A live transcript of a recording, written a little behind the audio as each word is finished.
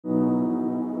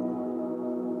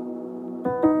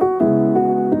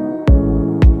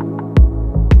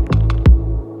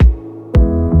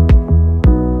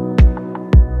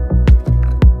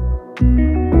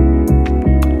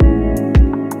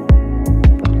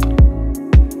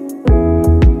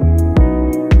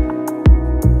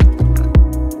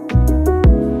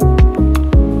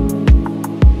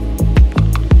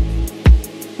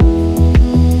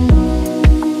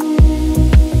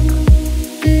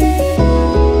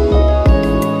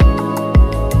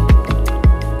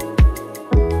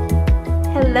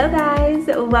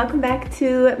welcome back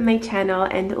to my channel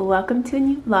and welcome to a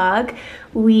new vlog.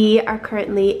 We are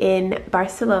currently in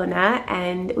Barcelona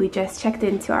and we just checked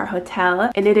into our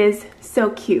hotel and it is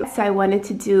so cute. So I wanted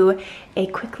to do a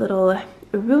quick little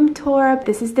room tour.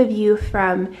 This is the view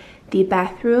from the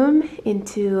bathroom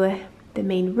into the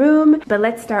main room, but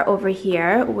let's start over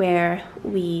here where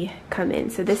we come in.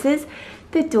 So this is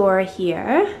the door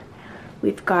here.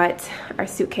 We've got our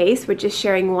suitcase. We're just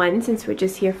sharing one since we're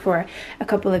just here for a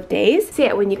couple of days. So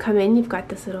yeah, when you come in, you've got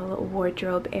this little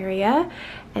wardrobe area.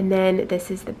 And then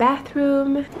this is the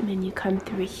bathroom. And then you come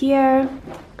through here.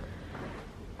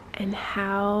 And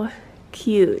how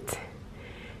cute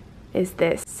is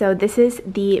this? So this is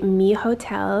the Mi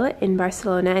Hotel in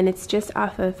Barcelona and it's just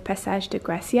off of Passage de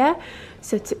Gracia.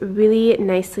 So it's really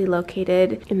nicely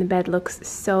located and the bed looks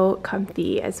so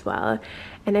comfy as well.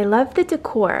 And I love the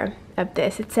decor of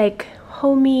this. It's like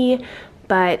homey,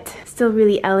 but still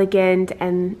really elegant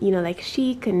and, you know, like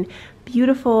chic and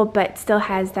beautiful, but still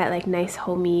has that like nice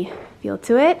homey feel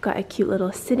to it. Got a cute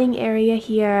little sitting area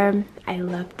here. I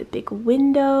love the big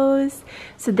windows.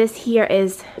 So this here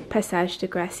is Passage de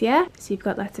Gracia. So you've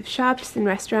got lots of shops and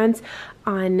restaurants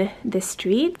on the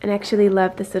street. And I actually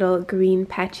love this little green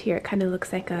patch here. It kind of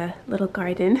looks like a little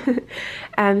garden.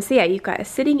 So yeah, you've got a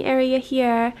sitting area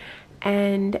here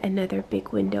and another big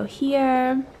window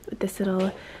here with this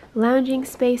little lounging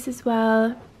space as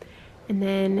well. And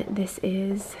then this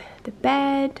is the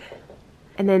bed.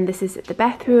 And then this is the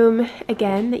bathroom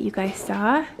again that you guys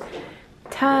saw.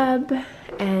 Tub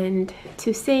and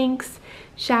 2 sinks,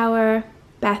 shower,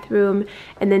 bathroom,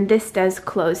 and then this does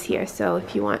close here. So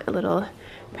if you want a little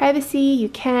privacy, you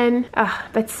can. Oh,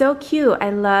 but so cute.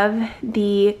 I love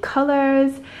the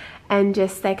colors and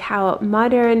just like how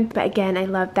modern, but again, I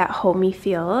love that homey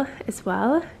feel as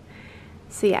well.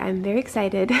 So yeah, I'm very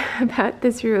excited about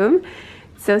this room.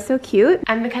 So cute.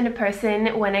 I'm the kind of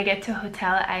person, when I get to a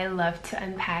hotel, I love to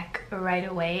unpack right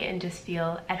away and just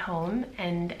feel at home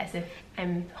and as if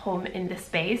I'm home in the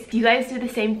space. Do you guys do the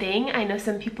same thing? I know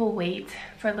some people wait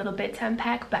for a little bit to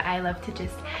unpack, but I love to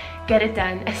just get it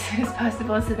done as soon as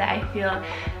possible so that I feel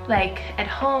like at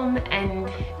home and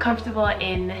comfortable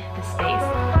in the space.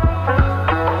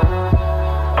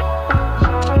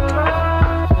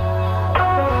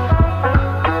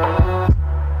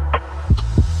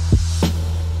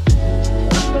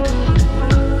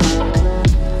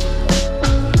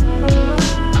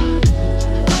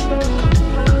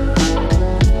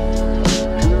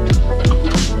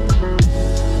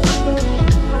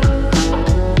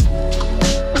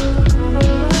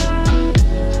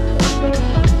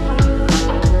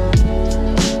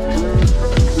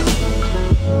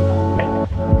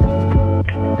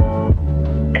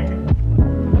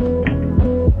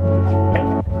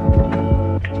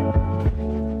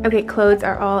 Okay, clothes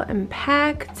are all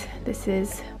unpacked. This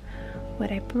is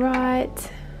what I brought.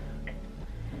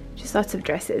 Just lots of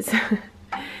dresses.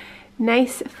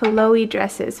 Nice flowy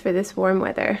dresses for this warm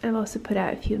weather. I've also put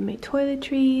out a few of my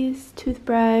toiletries,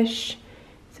 toothbrush,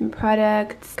 some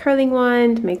products, curling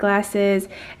wand, my glasses,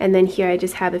 and then here I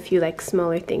just have a few like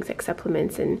smaller things like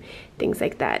supplements and things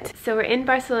like that. So we're in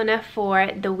Barcelona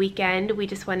for the weekend. We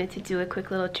just wanted to do a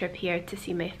quick little trip here to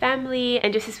see my family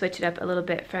and just to switch it up a little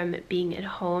bit from being at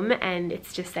home, and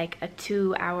it's just like a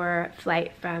 2-hour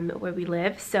flight from where we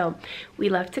live, so we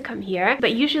love to come here.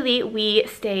 But usually we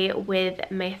stay with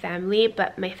my family,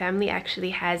 but my family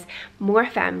actually has more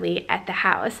family at the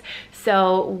house,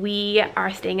 so we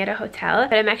are staying at a hotel.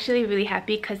 But I'm actually really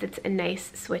happy because it's a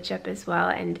nice switch up as well,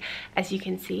 and as you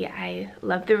can see, I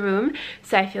love the room,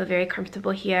 so I feel very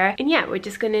comfortable here. And yeah, we're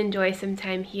just gonna enjoy some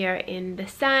time here in the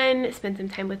sun, spend some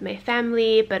time with my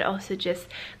family, but also just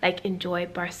like enjoy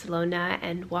Barcelona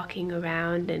and walking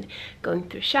around and going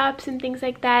through shops and things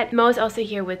like that. Mo's also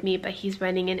here with me, but he's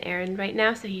running an errand right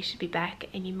now, so he should be back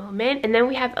any moment. And then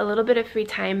we have a little bit of free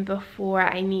time before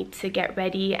I need to get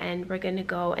ready, and we're gonna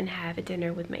go and have a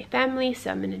dinner with my family.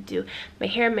 So I'm gonna do my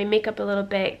hair, my makeup a little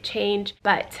bit, change.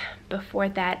 But before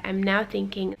that, I'm now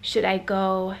thinking, should I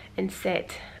go and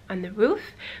sit on the roof,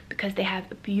 because they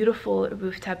have a beautiful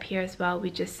rooftop here as well. We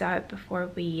just saw it before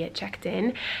we checked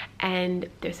in, and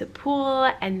there's a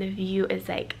pool and the view is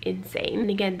like insane. And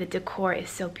again, the decor is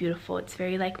so beautiful. It's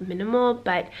very like minimal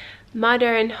but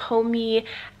modern, homey.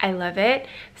 I love it.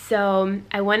 So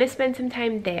I want to spend some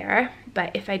time there,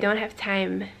 but if I don't have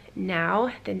time now,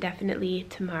 then definitely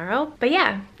tomorrow. But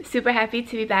yeah, super happy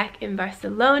to be back in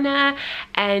Barcelona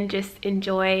and just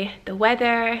enjoy the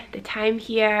weather, the time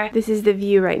here. This is the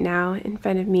view right now in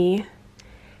front of me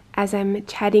as I'm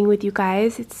chatting with you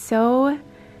guys. It's so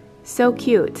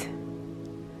cute.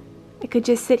 I could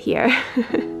just sit here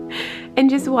and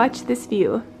just watch this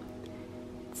view.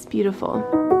 beautiful.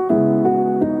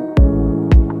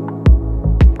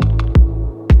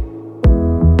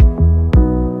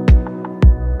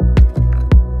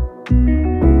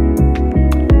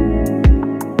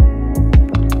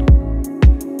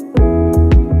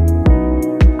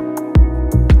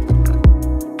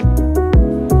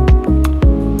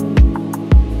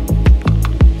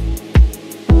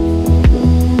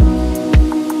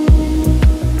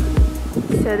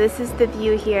 So this is the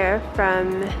view here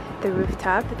from the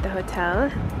rooftop at the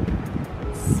hotel.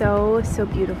 So, so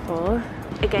beautiful.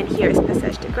 Again, here is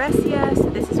Passage de Gracia, so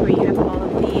this is where you have all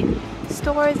of the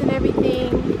stores and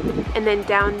everything. And then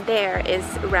down there is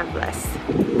Ramblas.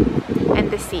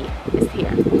 And the sea is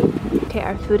here. Okay,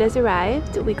 our food has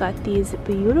arrived. We got these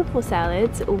beautiful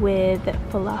salads with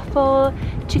falafel.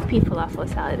 Chickpea falafel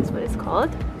salad is what it's called.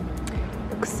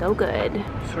 Looks so good.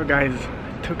 So guys,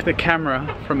 took the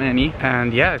camera from Annie,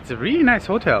 and yeah, it's a really nice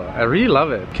hotel. I really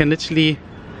love it. You can literally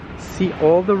see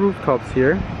all the rooftops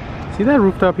here. See that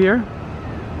rooftop here?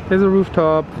 There's a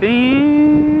rooftop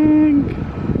thing.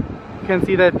 You can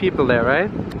see that people there,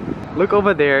 right? Look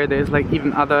over there, there's like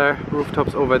even other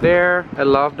rooftops over there. I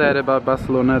love that about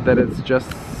Barcelona, that it's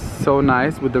just so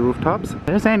nice with the rooftops.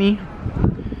 There's Annie.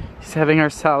 She's having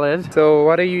her salad. So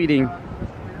what are you eating?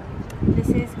 This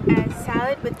is a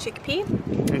salad with chickpea.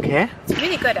 Okay. It's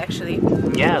really good actually.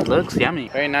 Yeah, it looks yummy.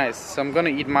 Very nice. So I'm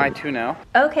gonna eat my too now.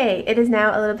 Okay, it is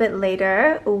now a little bit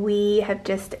later. We have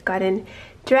just gotten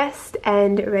dressed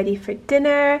and ready for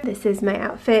dinner. This is my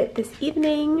outfit this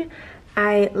evening.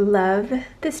 I love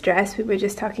this dress. We were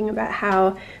just talking about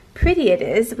how pretty it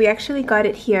is. We actually got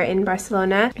it here in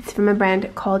Barcelona. It's from a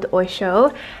brand called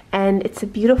Oysho, and it's a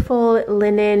beautiful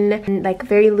linen, like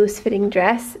very loose fitting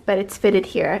dress, but it's fitted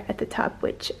here at the top,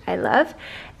 which I love.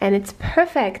 And it's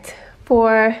perfect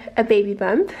for a baby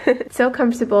bump. It's so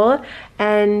comfortable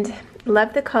and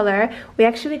love the color. We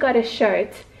actually got a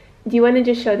shirt. Do you want to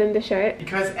just show them the shirt?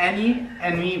 Because Annie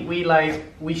and me,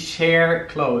 we share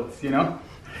clothes, you know?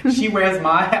 She wears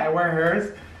mine, I wear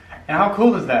hers. And how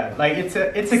cool is that? Like, it's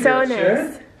a so good nice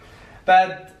shirt,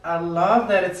 but I love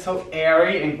that it's so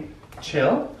airy and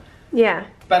chill. Yeah.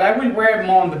 But I would wear it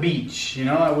more on the beach, you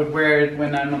know? I would wear it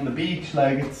when I'm on the beach,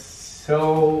 like it's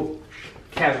so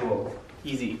casual,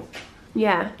 easy.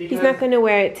 Yeah, because he's not going to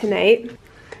wear it tonight.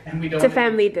 And we don't. It's a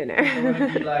family dinner. We don't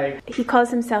wanna be like, he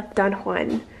calls himself Don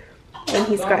Juan. And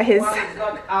he's Don got his... Juan is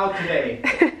not out today.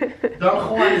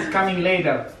 Don Juan is coming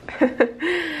later.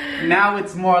 Now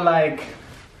it's more like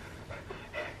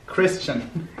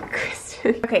Christian.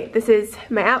 Okay, this is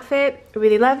my outfit. I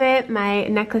really love it. My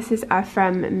necklaces are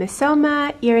from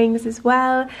Missoma, earrings as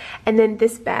well. And then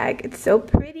this bag, it's so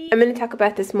pretty. I'm going to talk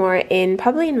about this more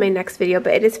probably in my next video,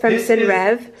 but it is from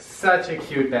Sinrev. Such a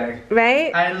cute bag.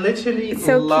 Right? I literally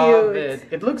so love cute. it.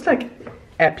 It looks like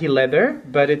epi leather,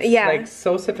 but it's like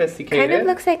so sophisticated. Kind of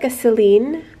looks like a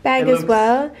Celine bag as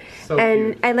well. So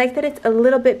and cute. I like that it's a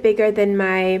little bit bigger than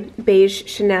my beige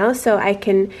Chanel, so I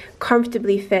can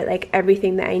comfortably fit like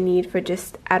everything that I need for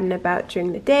just out and about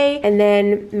during the day. And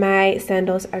then my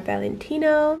sandals are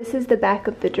Valentino. This is the back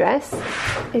of the dress.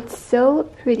 It's so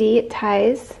pretty. It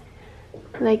ties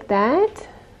like that.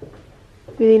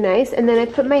 Really nice. And then I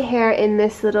put my hair in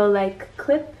this little like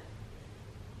clip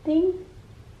thing.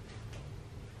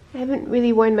 I haven't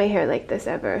really worn my hair like this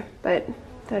ever, but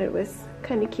thought it was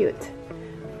kind of cute.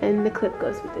 And the clip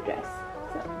goes with the dress.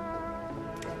 So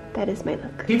that is my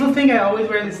look. People think I always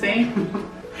wear the same,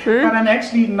 but I'm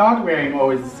actually not wearing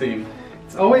always the same.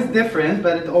 It's always different,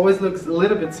 but it always looks a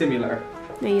little bit similar.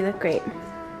 No, you look great.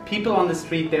 People on the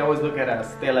street, they always look at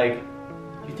us. They're like,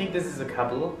 you think this is a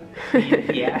couple?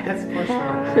 Yes, for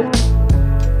sure.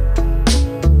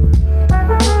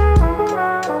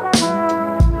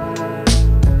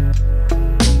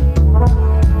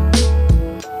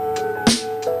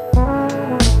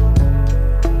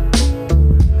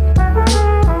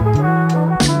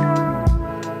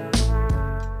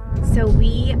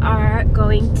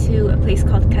 Going to a place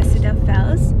called Casa del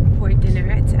Fels for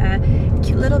dinner. It's a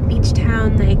cute little beach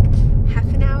town, like half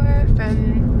an hour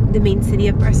from the main city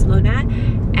of Barcelona,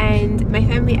 and my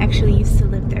family actually used to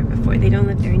live there before. They don't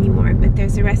live there anymore, but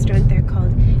there's a restaurant there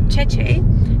called Cheche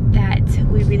that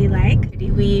we really like.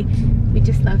 We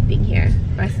just love being here,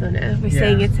 Barcelona. We're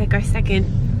saying it's like our second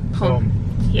home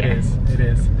here. It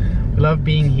is. We love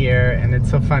being here, and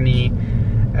it's so funny.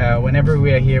 Whenever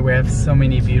we are here, we have so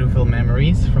many beautiful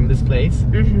memories from this place.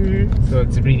 So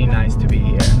it's really nice to be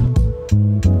here.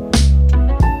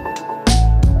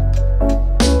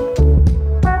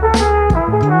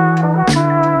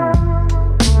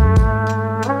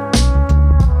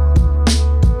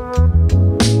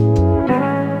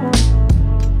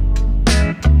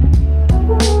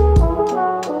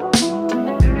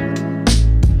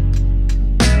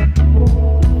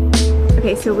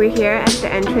 we're here at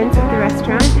the entrance of the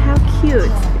restaurant. How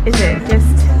cute is it?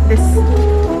 Just this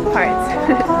part.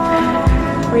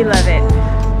 We love it.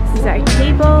 This is our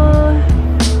table.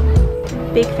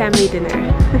 Big family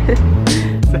dinner.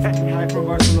 Hi from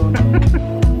Barcelona.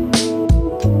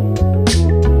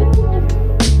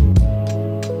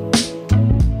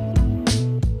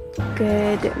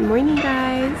 Good morning,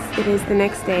 guys. It is the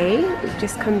next day. We've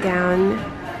just come down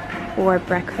for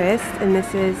breakfast, and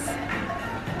this is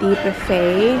the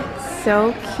buffet.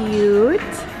 So cute.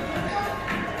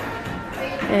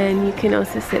 And you can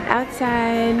also sit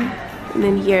outside, and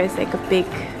then here is like a big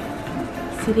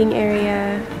seating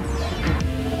area.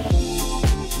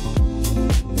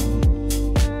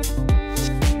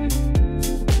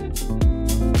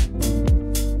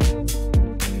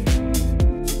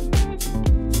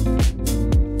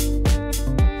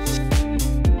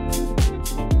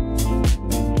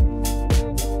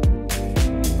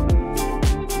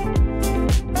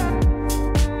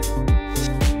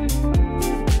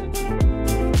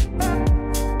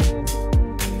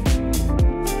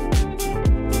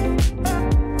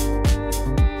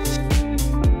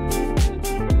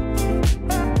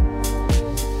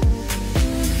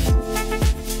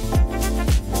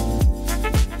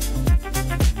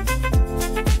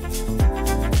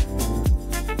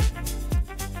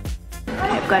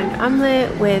 Got an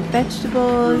omelet with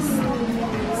vegetables,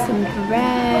 some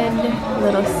bread, a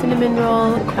little cinnamon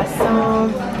roll,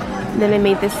 croissant, and then I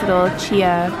made this little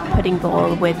chia pudding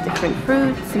bowl with different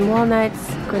fruits and walnuts,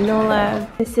 granola.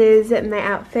 This is my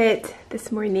outfit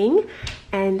this morning,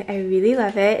 and I really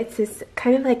love it. It's this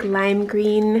kind of like lime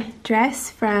green dress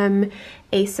from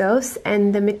ASOS,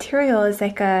 and the material is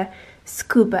like a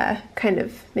scuba kind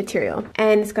of material.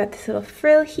 And it's got this little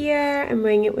frill here. I'm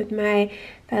wearing it with my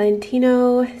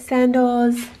Valentino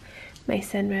sandals, my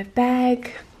Sunrev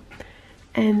bag,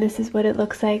 and this is what it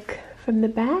looks like from the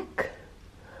back.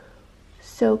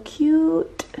 So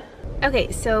cute.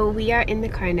 Okay, so we are in the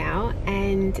car now,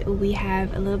 and we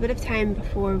have a little bit of time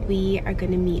before we are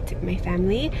going to meet my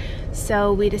family.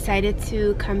 So we decided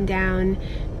to come down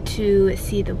to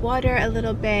see the water a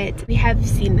little bit. We have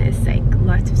seen this like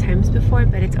lots of times before,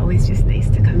 but it's always just nice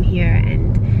to come here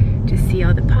and just see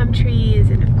all the palm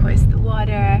trees and of course the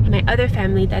water. My other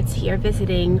family that's here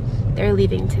visiting, they're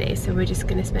leaving today, so we're just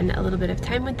gonna spend a little bit of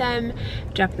time with them,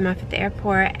 drop them off at the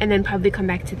airport, and then probably come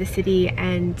back to the city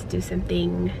and do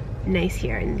something nice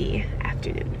here in the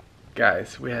afternoon.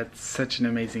 Guys, we had such an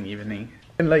amazing evening.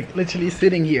 I'm like literally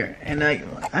sitting here and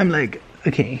I'm like,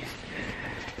 okay,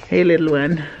 hey little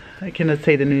one. I cannot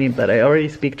say the name, but I already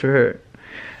speak to her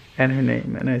and her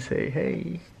name, and I say,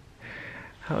 hey,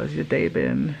 how has your day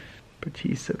been? But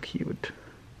she's so cute.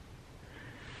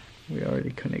 We're already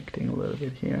connecting a little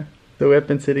bit here. So we have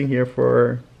been sitting here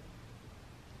for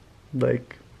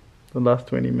like the last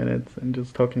 20 minutes and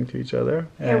just talking to each other.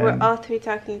 Yeah, we're all three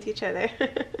talking to each other.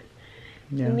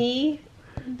 Yeah. Me,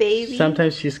 baby.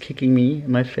 Sometimes she's kicking me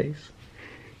in my face.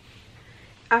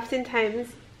 Oftentimes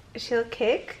she'll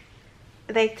kick,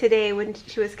 like today when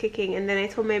she was kicking, and then I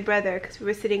told my brother, because we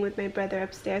were sitting with my brother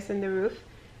upstairs on the roof,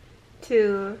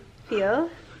 to feel.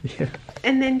 Yeah.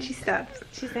 And then she stops.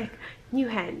 She's like, new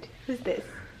hand. Who's this?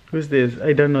 Who's this?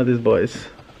 I don't know this voice.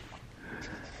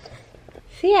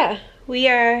 So yeah, we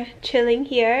are chilling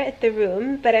here at the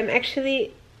room, but I'm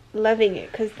actually loving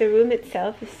it because the room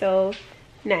itself is so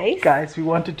nice. Guys, we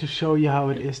wanted to show you how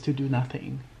it is to do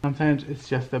nothing. Sometimes it's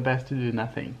just the best to do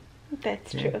nothing.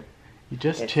 That's true. You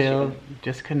just That's chill, true. you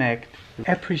just connect.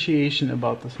 Appreciation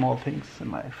about the small things in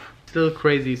life. Still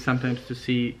crazy sometimes to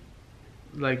see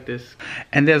like this.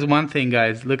 And there's one thing,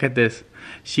 guys, look at this.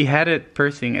 She had it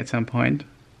piercing at some point,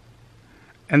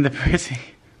 and the piercing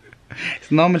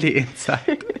is normally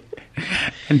inside.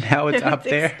 And now it's up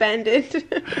there. Expanded.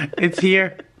 It's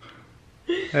here.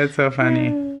 That's so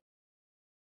funny.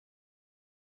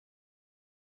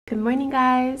 Good morning,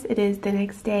 guys. It is the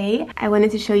next day. I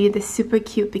wanted to show you this super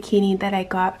cute bikini that I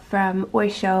got from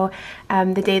Oysho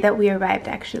the day that we arrived,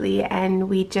 actually, and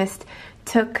we just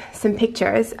took some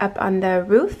pictures up on the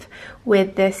roof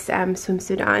with this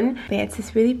swimsuit on. But yeah, it's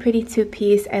this really pretty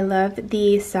two-piece. I love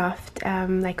the soft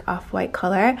like off-white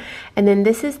color, and then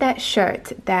this is that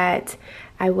shirt that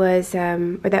I was,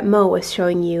 or that Mo was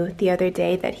showing you the other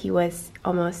day that he was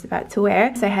almost about to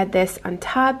wear. So I had this on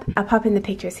top. I'll pop in the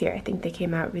pictures here. I think they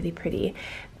came out really pretty.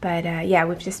 But yeah,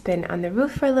 we've just been on the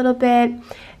roof for a little bit.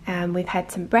 We've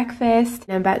had some breakfast.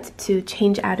 I'm about to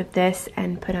change out of this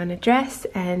and put on a dress,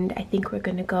 and I think we're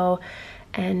gonna go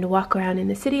and walk around in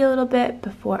the city a little bit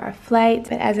before our flight.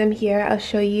 But as I'm here, I'll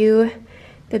show you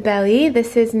the belly.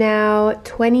 This is now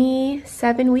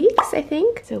 27 weeks, I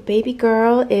think. So baby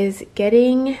girl is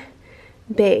getting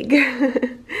big.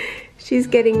 She's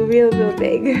getting real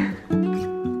big.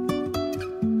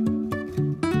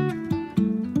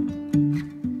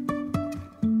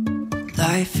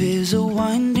 Life is a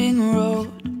winding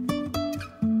road,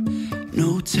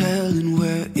 no telling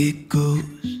where it goes.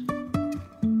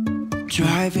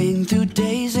 Driving through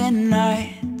days and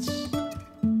nights,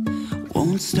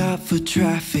 won't stop for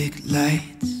traffic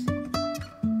lights.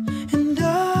 And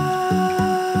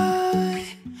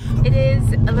it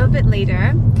is a little bit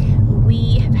later.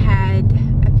 We have had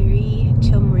a very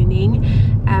chill morning.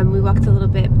 We walked a little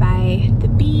bit by the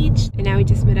beach, and now we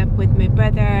just met up with my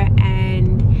brother,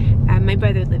 and my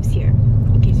brother lives here,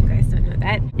 in case you guys don't know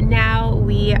that. And now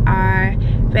we are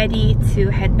ready to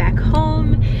head back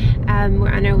home.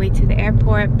 We're on our way to the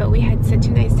airport, but we had such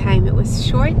a nice time. It was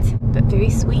short, but very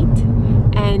sweet,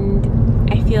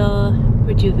 and I feel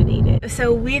rejuvenated.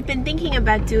 So we've been thinking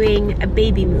about doing a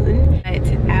baby moon,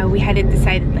 but we hadn't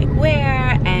decided like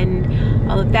where and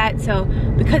all of that. So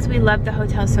because we love the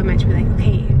hotel so much, we're like,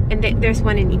 okay, and there's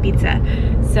one in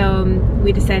Ibiza. So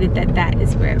we decided that that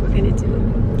is where we're gonna do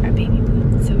our baby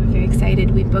moon. So we're very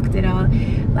excited. We booked it all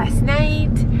last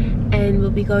night, and we'll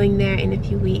be going there in a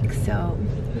few weeks. So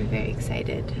we're very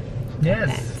excited.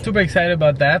 Yes, super excited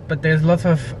about that, but there's lots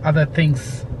of other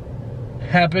things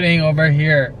happening over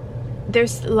here.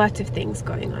 There's lots of things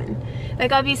going on.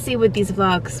 Like obviously with these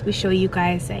vlogs, we show you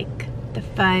guys like the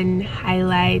fun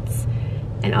highlights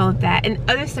and all of that. And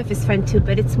other stuff is fun too,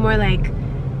 but it's more like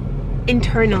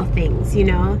internal things, you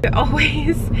know?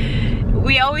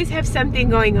 We always have something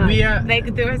going on.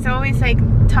 Like there's always like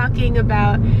talking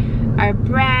about our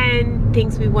brand,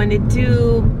 things we want to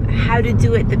do, how to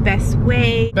do it the best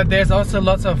way. But there's also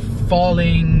lots of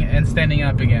falling and standing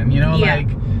up again, you know? Yeah. Like,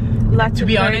 lots to of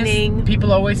be learning. honest,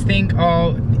 people always think,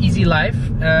 oh, easy life,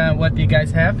 what you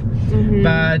guys have.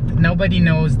 But nobody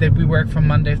knows that we work from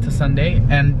Monday to Sunday.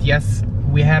 And yes,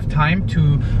 we have time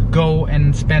to go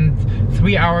and spend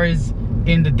 3 hours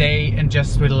in the day and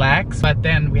just relax. But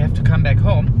then we have to come back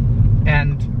home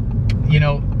and, you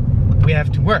know, we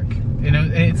have to work. You know,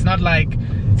 it's not like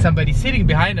somebody sitting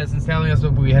behind us and telling us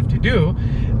what we have to do,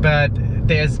 but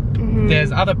there's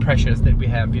other pressures that we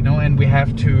have, you know, and we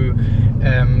have to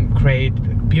create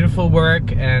beautiful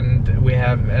work, and we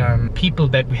have people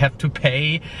that we have to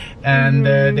pay, and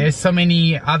there's so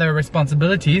many other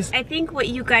responsibilities. I think what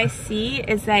you guys see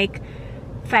is like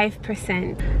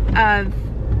 5% of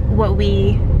what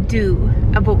we do,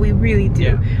 of what we really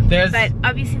do. Yeah. But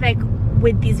obviously, like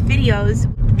with these videos,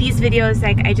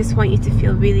 like I just want you to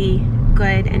feel really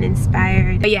good and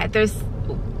inspired. But yeah,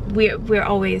 we're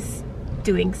always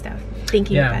doing stuff,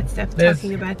 thinking about stuff,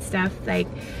 talking about stuff, like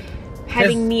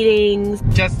having meetings.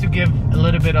 Just to give a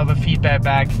little bit of a feedback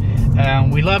back,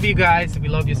 we love you guys, we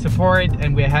love your support,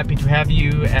 and we're happy to have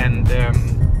you, and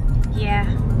yeah.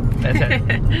 That's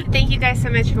it. Thank you guys so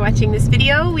much for watching this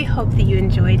video. We hope that you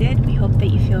enjoyed it. We hope that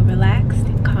you feel relaxed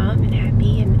and calm and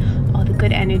happy and all the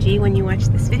good energy when you watch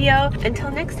this video.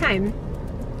 Until next time.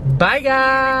 Bye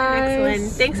guys.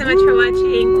 Excellent. Thanks so much for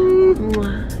watching.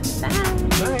 Bye.